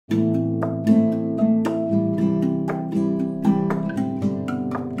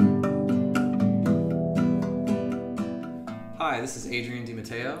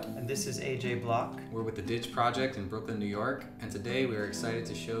DiMatteo. And this is AJ Block. We're with the Dig Project in Brooklyn, New York, and today we are excited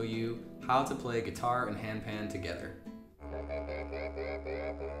to show you how to play guitar and handpan together.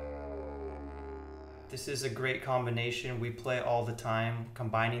 This is a great combination. We play all the time,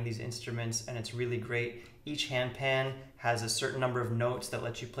 combining these instruments, and it's really great. Each handpan has a certain number of notes that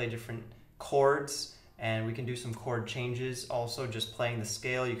let you play different chords, and we can do some chord changes. Also, just playing the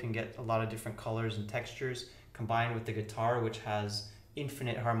scale, you can get a lot of different colors and textures. Combined with the guitar, which has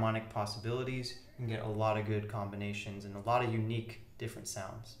infinite harmonic possibilities, you can get a lot of good combinations and a lot of unique different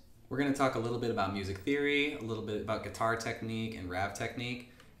sounds. We're going to talk a little bit about music theory, a little bit about guitar technique and RAV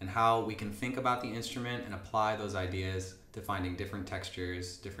technique, and how we can think about the instrument and apply those ideas to finding different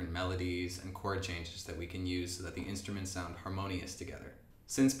textures, different melodies, and chord changes that we can use so that the instruments sound harmonious together.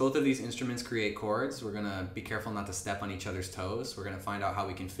 Since both of these instruments create chords, we're going to be careful not to step on each other's toes. We're going to find out how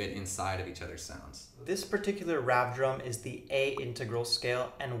we can fit inside of each other's sounds. This particular RAV drum is the A integral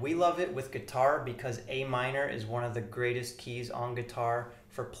scale, and we love it with guitar because A minor is one of the greatest keys on guitar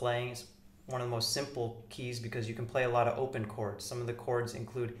for playing. It's one of the most simple keys because you can play a lot of open chords. Some of the chords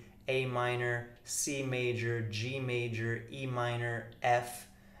include A minor, C major, G major, E minor, F,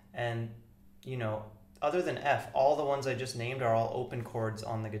 and other than F, all the ones I just named are all open chords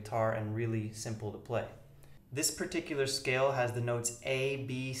on the guitar and really simple to play. This particular scale has the notes A,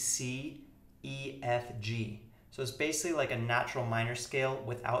 B, C, E, F, G. So it's basically like a natural minor scale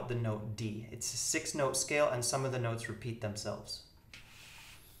without the note D. It's a 6-note scale and some of the notes repeat themselves.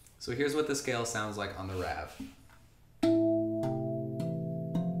 So here's what the scale sounds like on the RAV.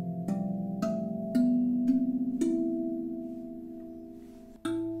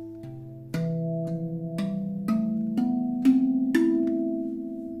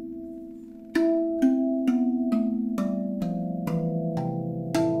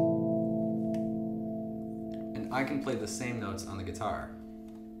 I can play the same notes on the guitar.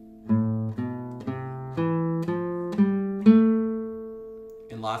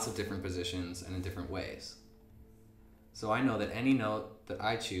 In lots of different positions and in different ways. So I know that any note that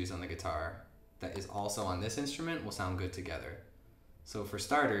I choose on the guitar that is also on this instrument will sound good together. So for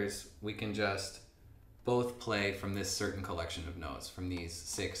starters, we can just both play from this certain collection of notes, from these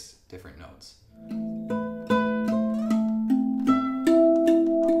 6 different notes.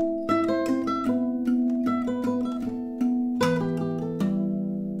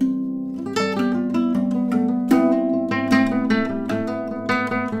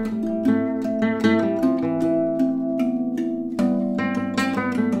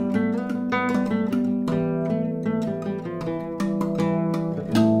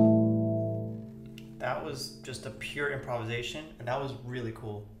 That was just a pure improvisation, and that was really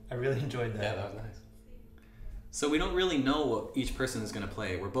cool. I really enjoyed that. Yeah, that was nice. So we don't really know what each person is going to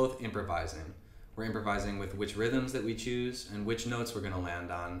play. We're both improvising. We're improvising with which rhythms that we choose and which notes we're going to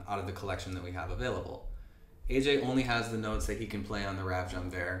land on out of the collection that we have available. AJ only has the notes that he can play on the RAV drum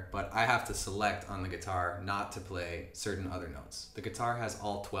there, but I have to select on the guitar not to play certain other notes. The guitar has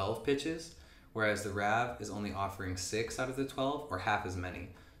all 12 pitches, whereas the RAV is only offering 6 out of the 12, or half as many.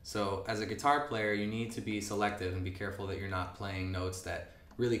 So as a guitar player, you need to be selective and be careful that you're not playing notes that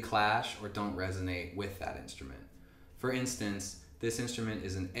really clash or don't resonate with that instrument. For instance, this instrument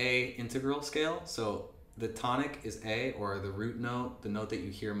is an A integral scale, so the tonic is A, or the root note, the note that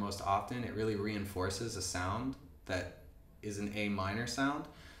you hear most often. It really reinforces a sound that is an A minor sound.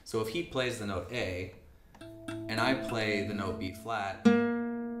 So if he plays the note A, and I play the note B flat,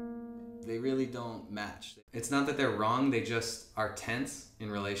 they really don't match. It's not that they're wrong, they just are tense in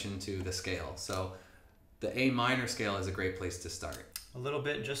relation to the scale. So the A minor scale is a great place to start. A little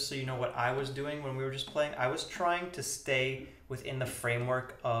bit, just so you know what I was doing when we were just playing, I was trying to stay within the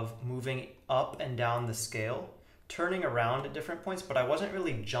framework of moving up and down the scale, turning around at different points, but I wasn't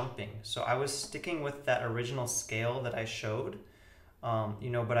really jumping. So I was sticking with that original scale that I showed,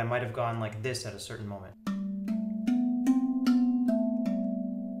 but I might have gone like this at a certain moment.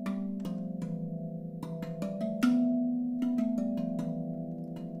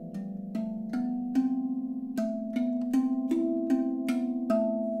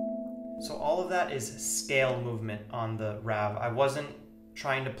 So all of that is scale movement on the RAV. I wasn't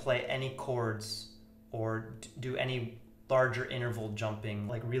trying to play any chords or do any larger interval jumping,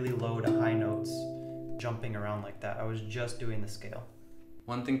 like really low to high notes, jumping around like that. I was just doing the scale.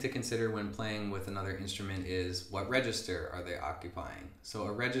 One thing to consider when playing with another instrument is what register are they occupying. So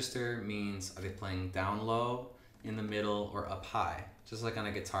a register means are they playing down low, in the middle, or up high. Just like on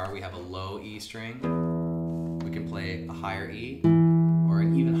a guitar, we have a low E string. We can play a higher E or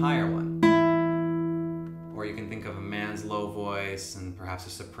an even higher one. Or you can think of a man's low voice voice and perhaps a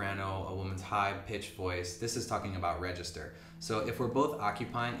soprano, a woman's high-pitched voice. This is talking about register. So if we're both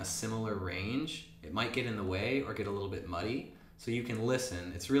occupying a similar range, it might get in the way or get a little bit muddy. So you can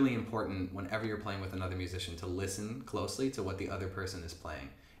listen. It's really important whenever you're playing with another musician to listen closely to what the other person is playing.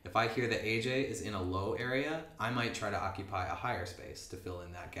 If I hear that AJ is in a low area, I might try to occupy a higher space to fill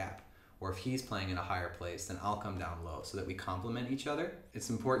in that gap. Or if he's playing in a higher place, then I'll come down low so that we complement each other. It's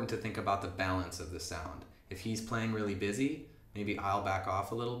important to think about the balance of the sound. If he's playing really busy, maybe I'll back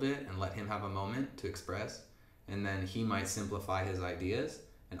off a little bit and let him have a moment to express. And then he might simplify his ideas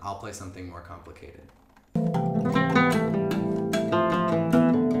and I'll play something more complicated.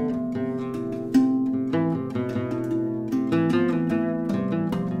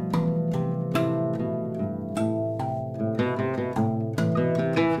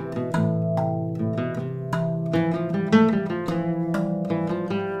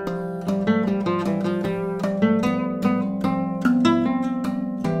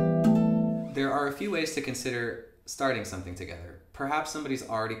 There are a few ways to consider starting something together. Perhaps somebody's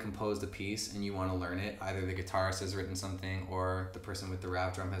already composed a piece and you want to learn it. Either the guitarist has written something or the person with the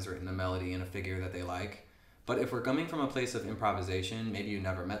RAV drum has written a melody and a figure that they like. But if we're coming from a place of improvisation, maybe you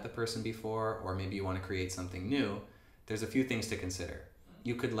never met the person before, or maybe you want to create something new, there's a few things to consider.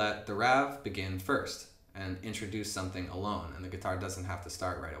 You could let the RAV begin first and introduce something alone, and the guitar doesn't have to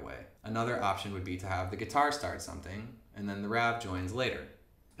start right away. Another option would be to have the guitar start something, and then the RAV joins later.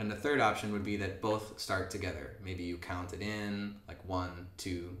 And the third option would be that both start together. Maybe you count it in, like 1,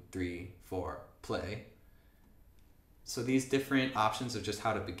 2, 3, 4, play. So these different options of just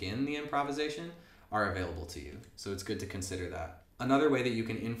how to begin the improvisation are available to you. So it's good to consider that. Another way that you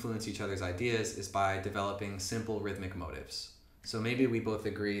can influence each other's ideas is by developing simple rhythmic motives. So maybe we both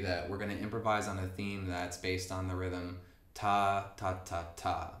agree that we're going to improvise on a theme that's based on the rhythm ta, ta, ta,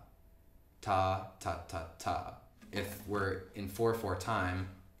 ta, ta, ta, ta, ta. If we're in 4/4 time,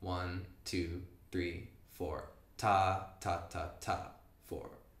 1, 2, 3, 4. Ta, ta, ta, ta, 4.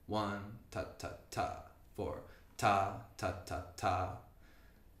 1, ta, ta, ta, 4. Ta, ta, ta, ta,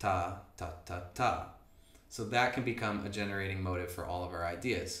 ta, ta, ta, ta. So that can become a generating motive for all of our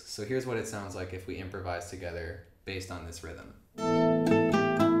ideas. So here's what it sounds like if we improvise together based on this rhythm.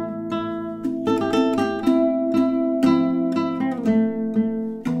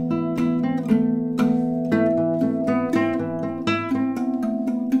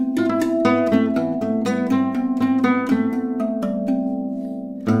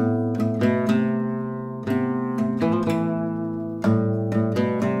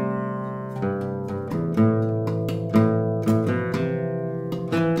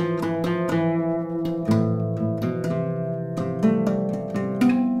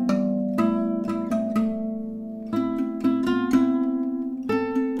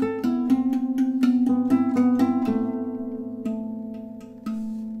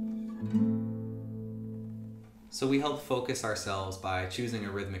 So we help focus ourselves by choosing a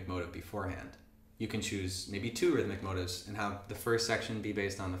rhythmic motive beforehand. You can choose maybe 2 rhythmic motives and have the first section be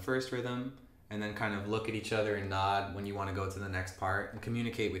based on the first rhythm, and then kind of look at each other and nod when you want to go to the next part, and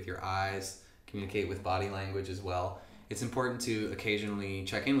communicate with your eyes, communicate with body language as well. It's important to occasionally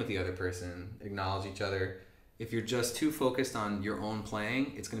check in with the other person, acknowledge each other. If you're just too focused on your own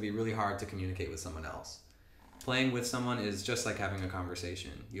playing, it's going to be really hard to communicate with someone else. Playing with someone is just like having a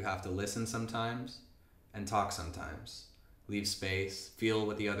conversation. You have to listen sometimes and talk sometimes. Leave space, feel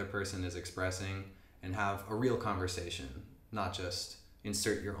what the other person is expressing, and have a real conversation, not just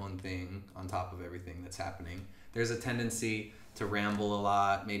insert your own thing on top of everything that's happening. There's a tendency to ramble a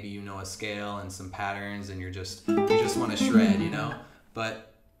lot. Maybe you know a scale and some patterns and you just want to shred, you know?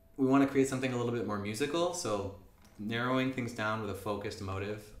 But we want to create something a little bit more musical, so narrowing things down with a focused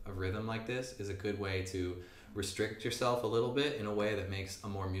motive of rhythm like this is a good way to restrict yourself a little bit in a way that makes a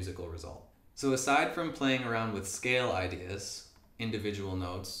more musical result. So aside from playing around with scale ideas, individual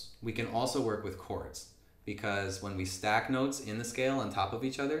notes, we can also work with chords, because when we stack notes in the scale on top of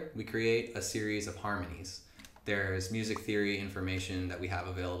each other, we create a series of harmonies. There's music theory information that we have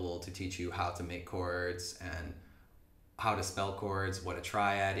available to teach you how to make chords and how to spell chords, what a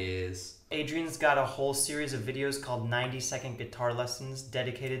triad is. Adrian's got a whole series of videos called 90-second guitar lessons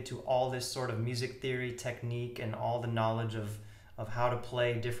dedicated to all this sort of music theory technique and all the knowledge of how to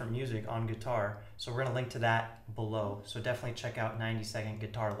play different music on guitar. So we're going to link to that below. So definitely check out 90-second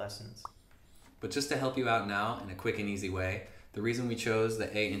guitar lessons. But just to help you out now in a quick and easy way, the reason we chose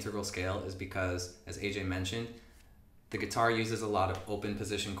the A integral scale is because, as AJ mentioned, the guitar uses a lot of open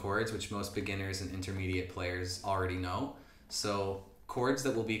position chords, which most beginners and intermediate players already know. So chords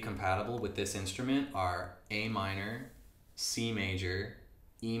that will be compatible with this instrument are A minor, C major,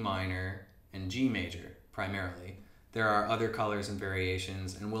 E minor, and G major, primarily. There are other colors and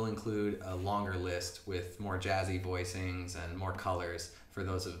variations, and we'll include a longer list with more jazzy voicings and more colors for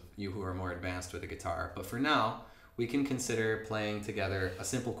those of you who are more advanced with the guitar. But for now, we can consider playing together a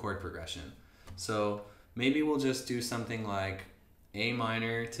simple chord progression. So maybe we'll just do something like A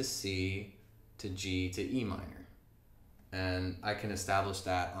minor to C to G to E minor. And I can establish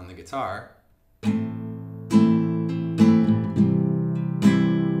that on the guitar. So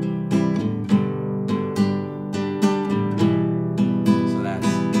that's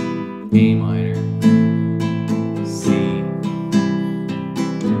A minor, C,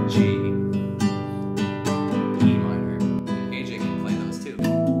 G, E minor. And AJ can play those too.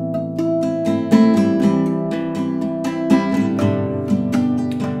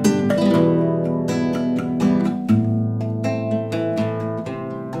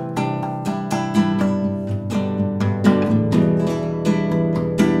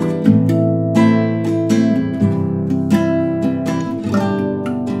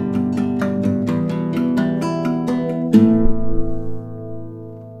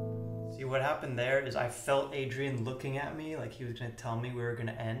 What happened there is I felt Adrian looking at me like he was going to tell me we were going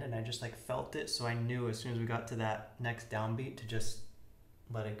to end, and I just like felt it, so I knew as soon as we got to that next downbeat to just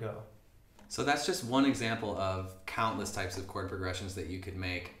let it go. So that's just one example of countless types of chord progressions that you could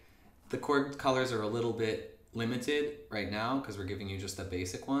make. The chord colors are a little bit limited right now because we're giving you just the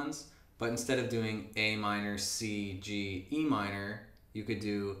basic ones, but instead of doing A minor, C, G, E minor, you could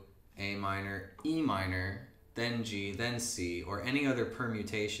do A minor, E minor, then G, then C, or any other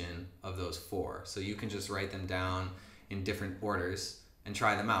permutation of those four. So you can just write them down in different orders and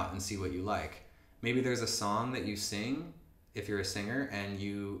try them out and see what you like. Maybe there's a song that you sing, if you're a singer, and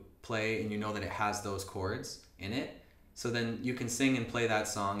you play and you know that it has those chords in it. So then you can sing and play that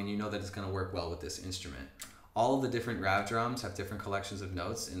song and you know that it's going to work well with this instrument. All of the different RAV drums have different collections of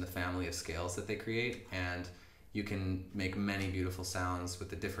notes in the family of scales that they create, and you can make many beautiful sounds with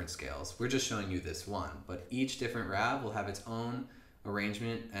the different scales. We're just showing you this one, but each different RAV will have its own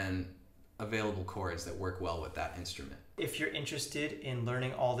arrangement and available chords that work well with that instrument. If you're interested in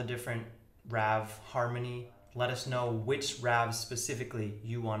learning all the different RAV harmony, let us know which RAVs specifically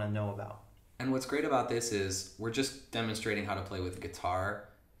you want to know about. And what's great about this is we're just demonstrating how to play with guitar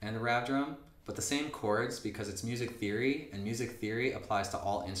and a RAV drum, but the same chords, because it's music theory, and music theory applies to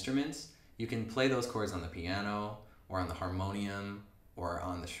all instruments. You can play those chords on the piano, or on the harmonium, or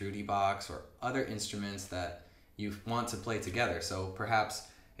on the Shruti box, or other instruments that you want to play together. So perhaps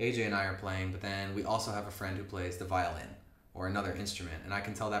AJ and I are playing, but then we also have a friend who plays the violin, or another instrument, and I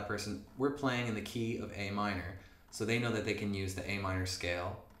can tell that person, we're playing in the key of A minor, so they know that they can use the A minor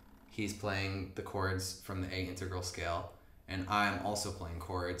scale. He's playing the chords from the A integral scale, and I'm also playing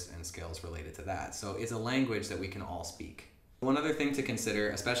chords and scales related to that. So it's a language that we can all speak. One other thing to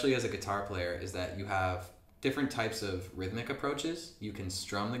consider, especially as a guitar player, is that you have different types of rhythmic approaches. You can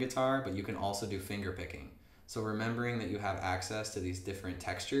strum the guitar, but you can also do finger picking. So remembering that you have access to these different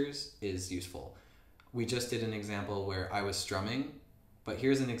textures is useful. We just did an example where I was strumming, but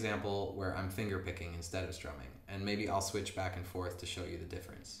here's an example where I'm finger picking instead of strumming. And maybe I'll switch back and forth to show you the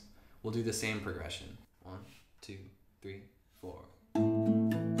difference. We'll do the same progression. 1, 2, 3, 4.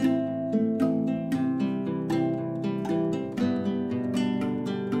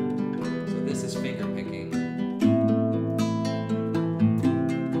 This is finger picking.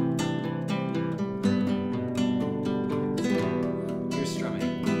 Here's strumming.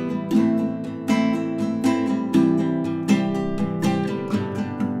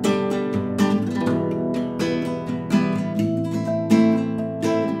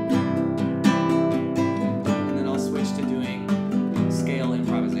 And then I'll switch to doing scale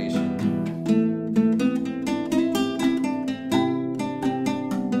improvisation.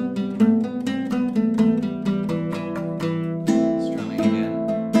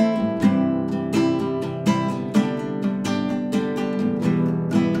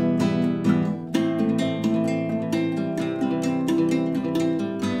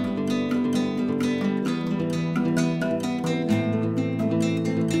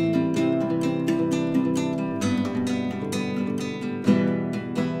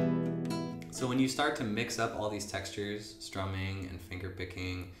 So when you start to mix up all these textures, strumming and finger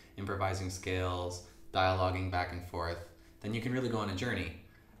picking, improvising scales, dialoguing back and forth, then you can really go on a journey.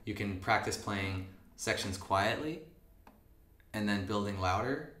 You can practice playing sections quietly and then building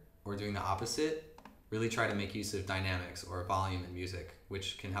louder, or doing the opposite. Really try to make use of dynamics or volume in music,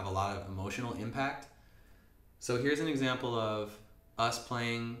 which can have a lot of emotional impact. So here's an example of us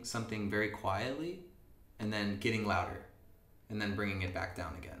playing something very quietly and then getting louder and then bringing it back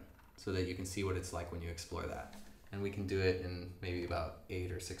down again, so that you can see what it's like when you explore that. And we can do it in maybe about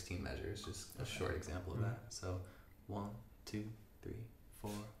 8 or 16 measures, just a short example of that. So 1, 2, 3,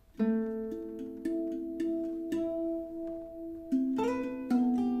 4.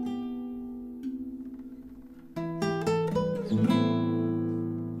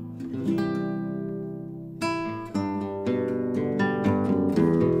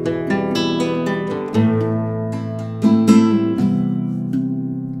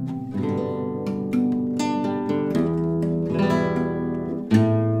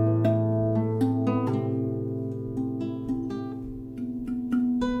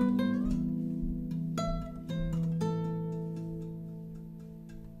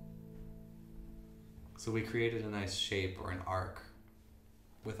 So we created a nice shape or an arc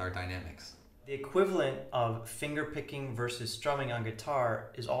with our dynamics. The equivalent of finger picking versus strumming on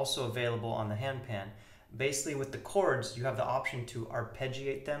guitar is also available on the handpan. Basically, with the chords, you have the option to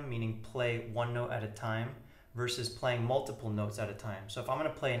arpeggiate them, meaning play one note at a time, versus playing multiple notes at a time. So if I'm going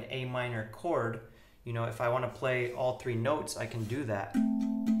to play an A minor chord, if I want to play all 3 notes, I can do that.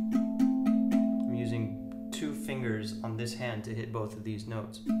 I'm using 2 fingers on this hand to hit both of these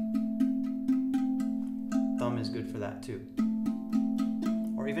notes. Thumb is good for that too.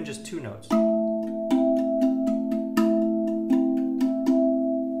 Or even just 2 notes.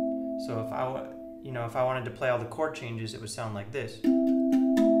 So if I wanted to play all the chord changes, it would sound like this.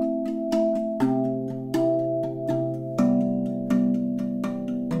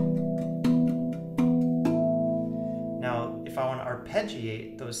 Now, if I want to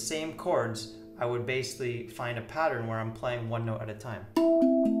arpeggiate those same chords, I would basically find a pattern where I'm playing one note at a time.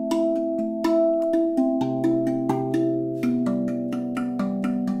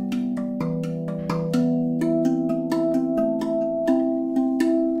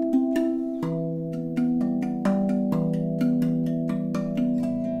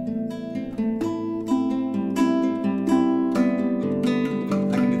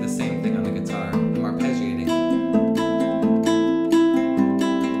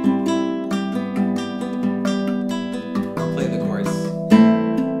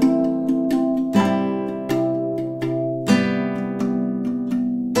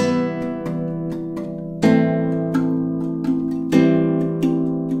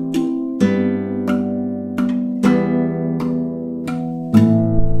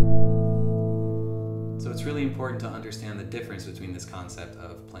 Important to understand the difference between this concept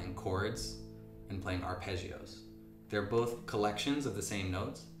of playing chords and playing arpeggios. They're both collections of the same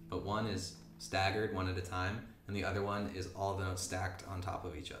notes, but one is staggered one at a time, and the other one is all the notes stacked on top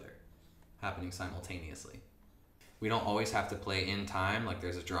of each other, happening simultaneously. We don't always have to play in time, like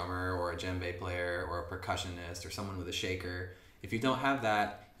there's a drummer or a djembe player or a percussionist or someone with a shaker. If you don't have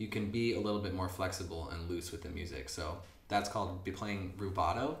that, you can be a little bit more flexible and loose with the music. So that's called playing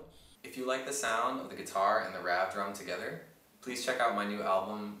rubato. If you like the sound of the guitar and the RAV drum together, please check out my new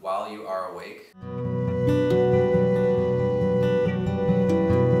album, While You Are Awake.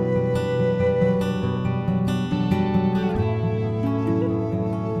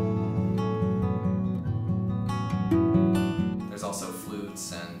 There's also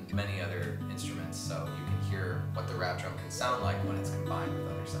flutes and many other instruments, so you can hear what the RAV drum can sound like when it's combined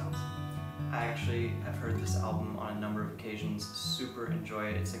with other sounds. I actually have heard this album on a number of occasions, super enjoy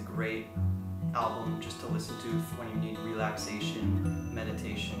it. It's a great album just to listen to when you need relaxation,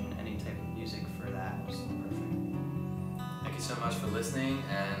 meditation, any type of music for that. It's perfect. Thank you so much for listening,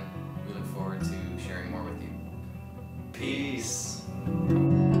 and we look forward to sharing more with you. Peace!